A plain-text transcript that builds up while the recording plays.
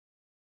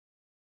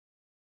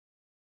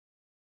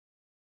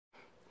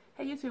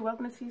Hey YouTube,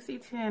 welcome to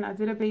TC10. I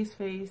did a base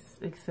face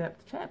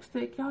except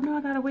chapstick. Y'all know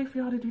I gotta wait for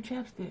y'all to do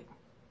chapstick.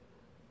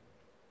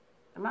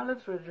 And my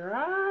lips were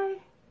dry.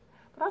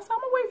 But I said I'm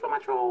gonna wait for my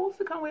trolls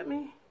to come with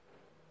me.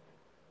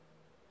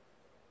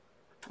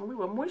 And we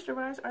will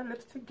moisturize our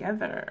lips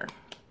together.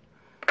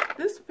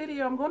 This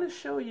video, I'm going to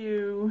show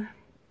you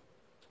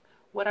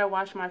what I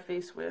wash my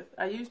face with.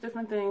 I use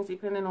different things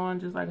depending on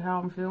just like how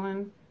I'm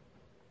feeling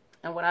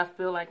and what I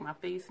feel like my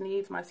face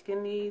needs, my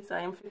skin needs.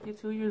 I am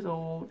 52 years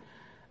old.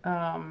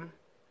 And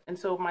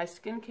so my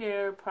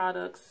skincare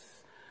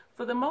products,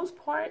 for the most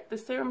part, the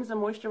serums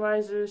and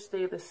moisturizers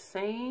stay the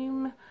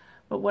same,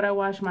 but what I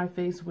wash my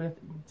face with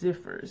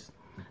differs.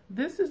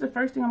 This is the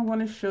first thing I'm going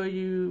to show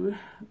you.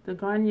 The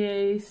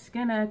Garnier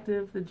Skin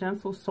Active, the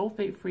Gentle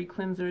Sulfate-Free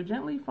Cleanser,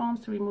 gently foams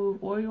to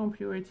remove oil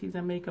impurities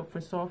and makeup for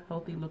soft,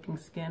 healthy looking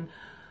skin.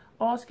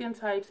 All skin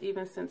types,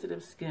 even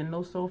sensitive skin.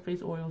 No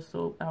sulfates, oil,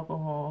 soap,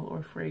 alcohol,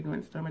 or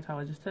fragrance.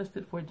 Dermatologist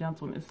tested for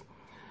gentleness.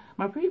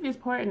 My previous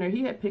partner,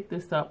 he had picked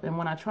this up, and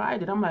when I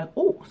tried it, I'm like,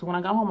 oh. So when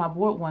I got home, I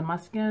bought one. My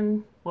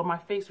skin, well, my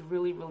face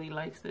really, really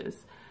likes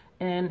this.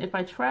 And if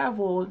I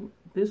travel,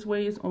 this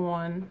way is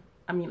open,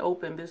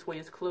 this way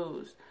is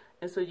closed.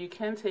 And so you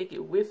can take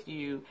it with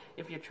you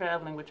if you're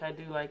traveling, which I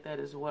do like that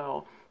as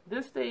well.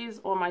 This stays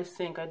on my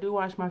sink. I do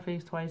wash my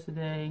face twice a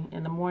day.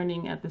 In the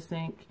morning at the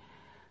sink,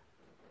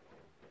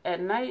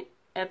 at night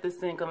at the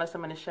sink, unless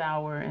I'm in the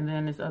shower, and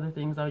then there's other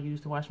things I'll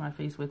use to wash my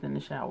face with in the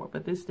shower.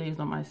 But this stays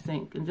on my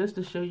sink. And just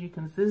to show you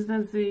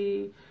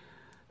consistency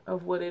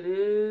of what it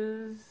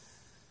is,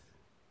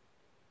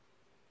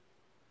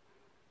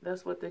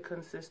 that's what the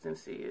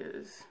consistency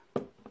is.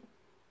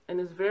 And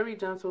it's very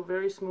gentle,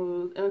 very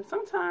smooth. And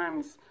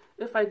sometimes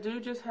if I do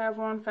just have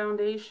on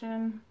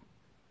foundation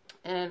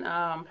and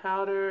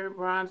powder,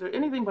 bronzer,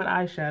 anything but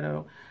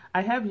eyeshadow,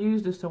 I have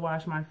used this to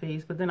wash my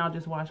face, but then I'll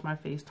just wash my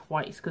face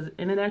twice,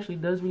 and it actually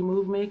does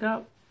remove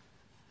makeup,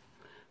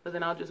 but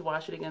then I'll just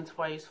wash it again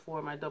twice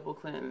for my double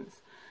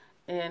cleanse.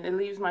 And it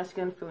leaves my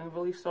skin feeling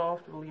really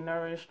soft, really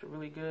nourished,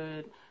 really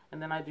good.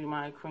 And then I do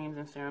my creams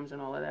and serums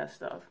and all of that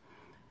stuff.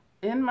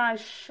 In my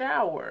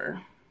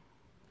shower,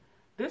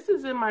 this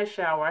is in my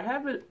shower. I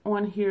have it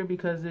on here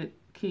because it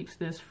keeps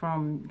this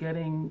from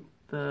getting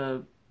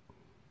the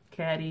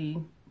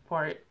catty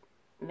part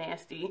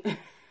nasty.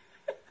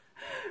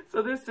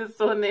 So this sits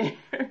on there.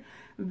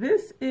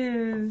 This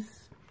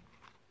is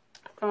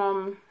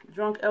from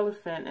Drunk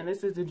Elephant, and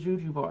this is the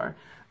Juju Bar.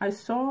 I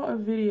saw a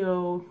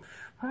video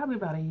probably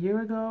about a year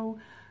ago.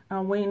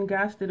 Wayne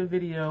Goss did a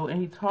video, and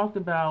he talked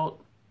about,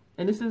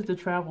 and this is the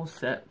travel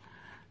set.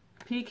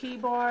 Peaky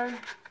Bar,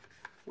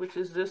 which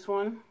is this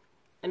one,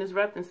 and it's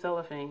wrapped in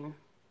cellophane.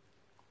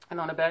 And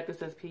on the back it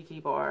says Peaky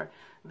Bar.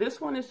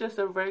 This one is just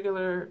a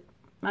regular,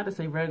 not to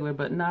say regular,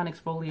 but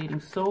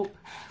non-exfoliating soap.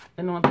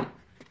 And on the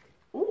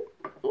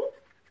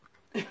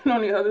and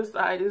on the other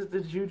side is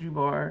the Juju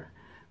Bar,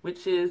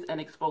 which is an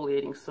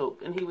exfoliating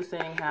soap. And he was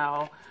saying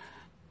how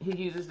he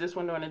uses this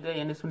one during the day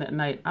and this one at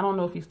night. I don't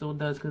know if he still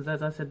does, because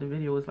as I said, the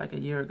video was like a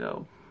year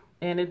ago.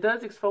 And it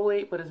does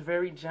exfoliate, but it's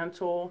very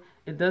gentle.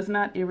 It does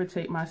not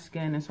irritate my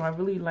skin. And so I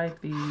really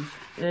like these.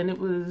 And it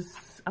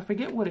was, I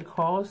forget what it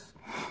costs.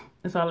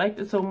 And so I liked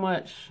it so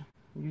much.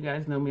 You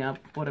guys know me, I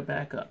bought it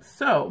back up.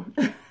 So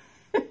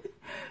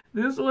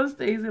this one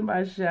stays in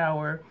my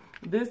shower.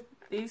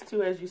 These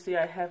two, as you see,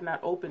 I have not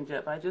opened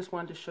yet, but I just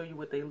wanted to show you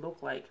what they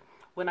look like.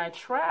 When I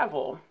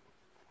travel,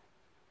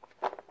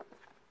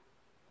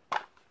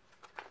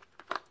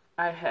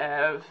 I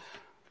have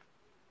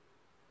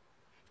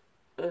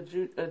a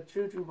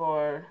Juju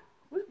Bar.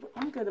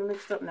 I'm getting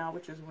mixed up now,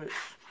 which is which.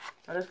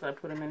 Oh, that's why I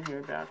put them in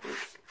here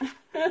backwards.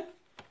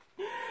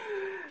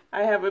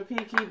 I have a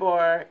Peaky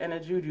Bar and a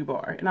Juju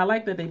Bar. And I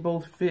like that they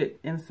both fit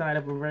inside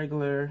of a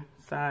regular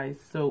size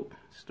soap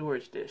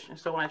storage dish. And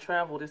so when I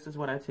travel, this is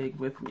what I take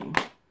with me.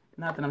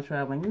 Not that I'm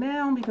traveling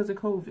now because of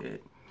COVID.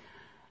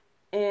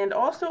 And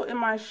also in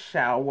my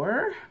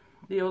shower,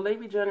 the Olay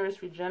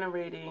Regenerous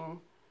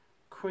Regenerating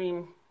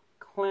Cream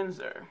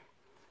Cleanser.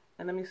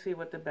 And let me see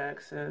what the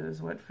back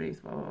says. Wet face,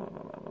 blah, blah,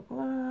 blah, blah,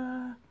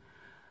 blah.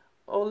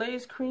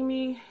 Olay's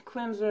Creamy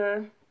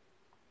Cleanser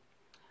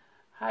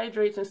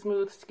hydrates and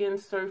smooths skin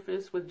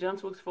surface with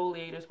gentle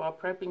exfoliators while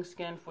prepping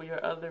skin for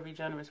your other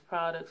regenerous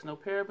products. No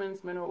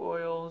parabens, mineral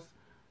oils,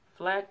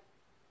 flatulates.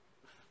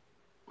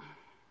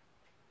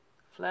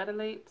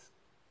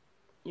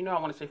 You know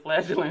I want to say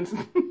flagellants,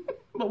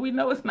 but we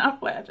know it's not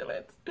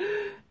flagellants.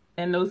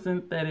 And no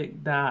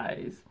synthetic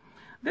dyes.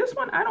 This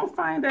one, I don't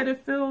find that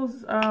it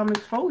feels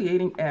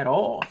exfoliating at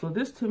all. So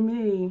this to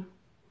me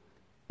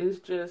is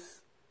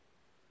just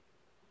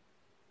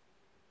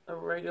a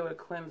regular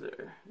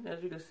cleanser.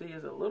 As you can see,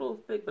 it's a little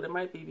thick, but it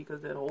might be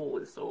because that hole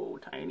is so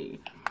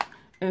tiny.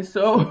 And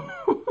so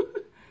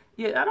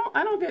yeah,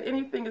 I don't get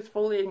anything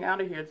exfoliating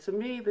out of here. To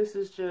me, this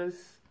is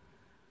just,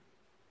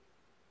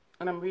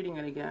 and I'm reading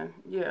it again.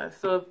 Yeah,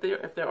 so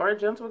if there are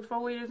gentle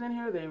exfoliators in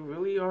here, they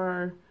really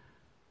are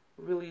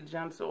really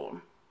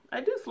gentle. I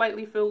do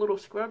slightly feel little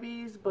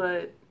scrubbies,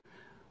 but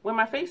when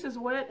my face is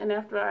wet and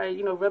after I,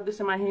 rub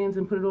this in my hands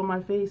and put it on my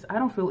face, I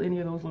don't feel any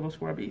of those little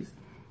scrubbies.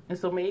 And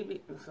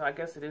so I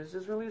guess it is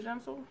just really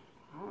gentle.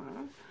 I don't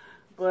know.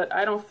 But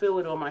I don't feel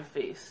it on my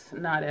face,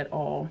 not at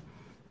all.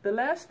 The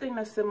last thing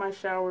that's in my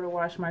shower to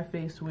wash my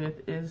face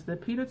with is the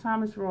Peter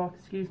Thomas Roth,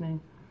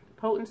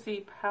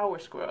 Potency Power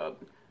Scrub.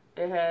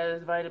 It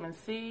has vitamin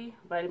C,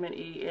 vitamin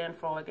E, and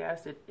folic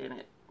acid in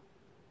it.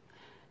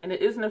 And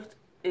it is an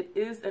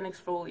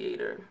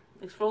exfoliator.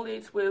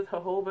 Exfoliates with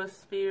jojoba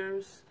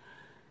spheres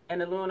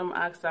and aluminum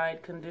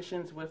oxide,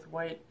 conditions with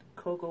white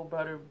cocoa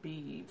butter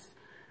beads.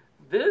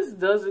 This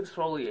does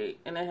exfoliate,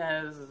 and it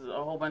has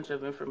a whole bunch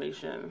of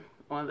information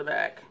on the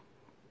back.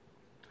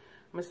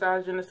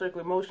 Massage in the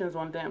circular motions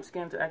on damp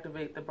skin to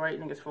activate the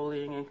brightening,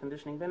 exfoliating, and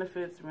conditioning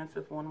benefits. Rinse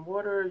with warm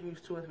water.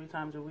 Use 2 or 3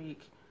 times a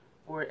week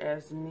or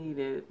as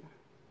needed.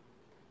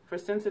 For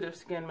sensitive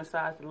skin,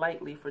 massage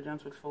lightly for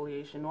gentle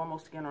exfoliation. Normal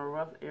skin or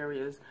rough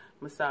areas,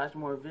 massage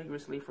more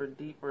vigorously for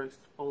deeper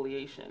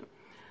exfoliation.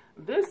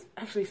 This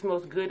actually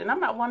smells good, and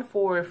I'm not one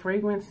for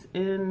fragrance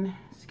in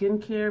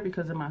skincare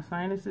because of my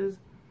sinuses,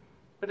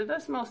 but it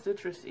does smell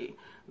citrusy.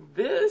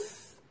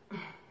 This,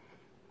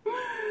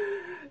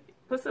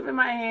 put some in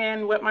my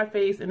hand, wet my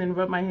face, and then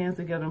rub my hands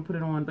together and put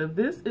it on. But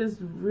this is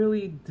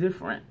really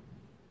different.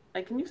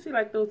 Like, can you see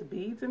like those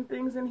beads and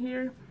things in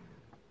here?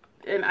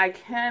 And I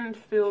can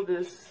feel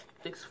this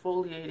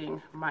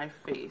exfoliating my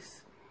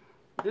face.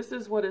 This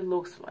is what it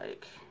looks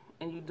like,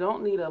 and you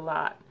don't need a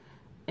lot.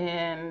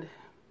 And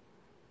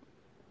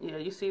yeah,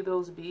 you see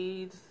those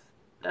beads?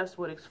 That's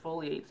what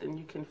exfoliates, and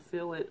you can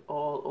feel it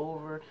all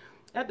over.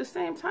 At the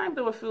same time,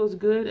 though, it feels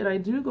good, and I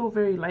do go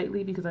very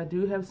lightly because I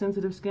do have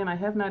sensitive skin. I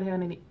have not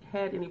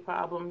had any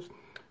problems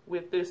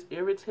with this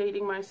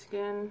irritating my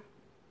skin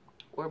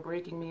or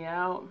breaking me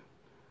out.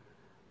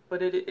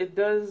 But it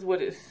does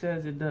what it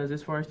says it does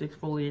as far as the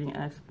exfoliating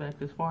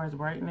aspect. As far as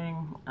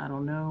brightening, I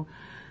don't know.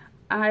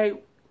 I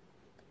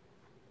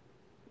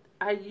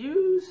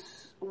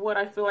use what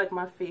I feel like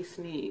my face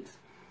needs.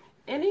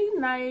 Any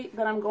night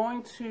that I'm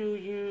going to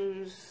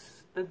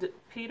use the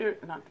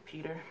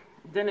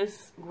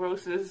Dennis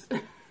Gross's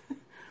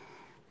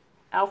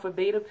alpha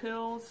beta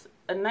pills,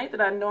 a night that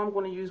I know I'm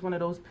going to use one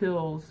of those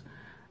pills,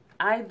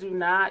 I do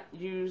not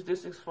use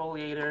this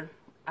exfoliator.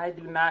 I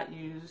do not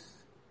use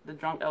the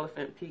Drunk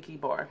Elephant Peaky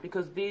Bar,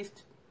 because these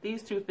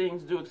 2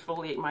 things do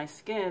exfoliate my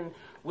skin,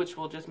 which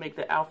will just make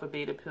the alpha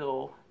beta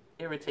pill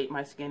irritate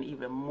my skin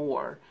even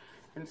more.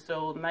 And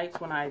so nights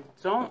when I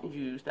don't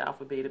use the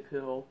alpha beta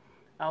pill,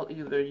 I'll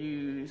either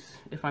use,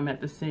 if I'm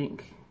at the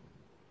sink,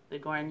 the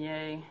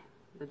Garnier,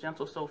 the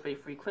Gentle Sulfate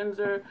Free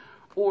Cleanser,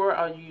 or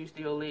I'll use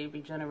the Olay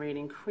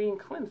Regenerating Cream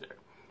Cleanser.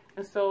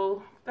 And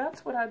so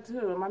that's what I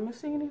do. Am I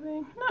missing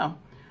anything? No.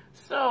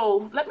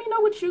 So let me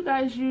know what you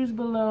guys use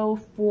below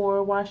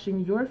for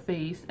washing your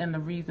face and the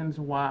reasons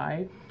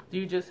why. Do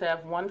you just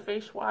have one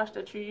face wash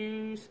that you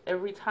use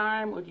every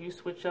time, or do you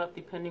switch up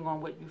depending on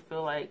what you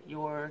feel like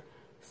your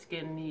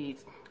skin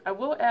needs? I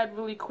will add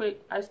really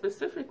quick, I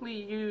specifically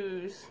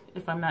use,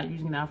 if I'm not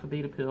using the alpha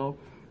beta pill,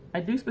 I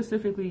do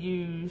specifically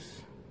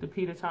use the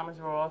Peter Thomas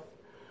Roth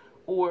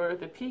or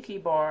the Peaky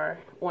Bar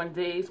on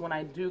days when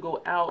I do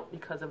go out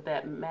because of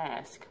that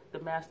mask, the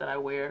mask that I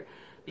wear,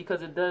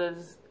 because it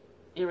does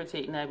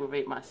irritate and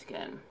aggravate my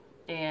skin.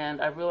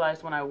 And I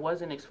realized when I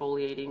wasn't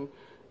exfoliating,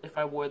 if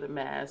I wore the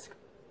mask,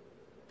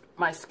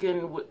 my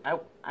skin would,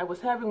 I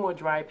was having more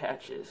dry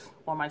patches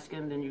on my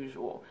skin than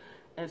usual.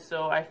 And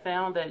so I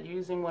found that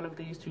using one of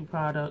these 2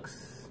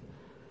 products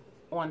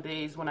on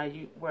days when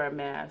I wear a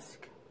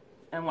mask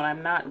and when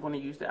I'm not going to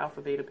use the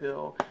alpha beta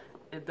pill,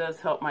 it does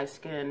help my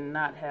skin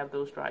not have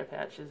those dry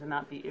patches and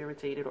not be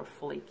irritated or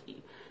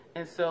flaky.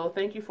 And so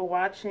thank you for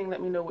watching.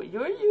 Let me know what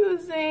you're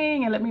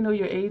using, and let me know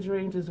your age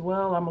range as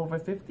well. I'm over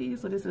 50,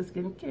 so this is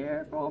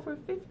skincare for over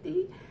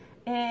 50.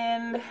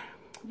 And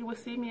you will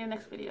see me in the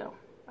next video.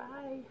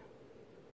 Bye.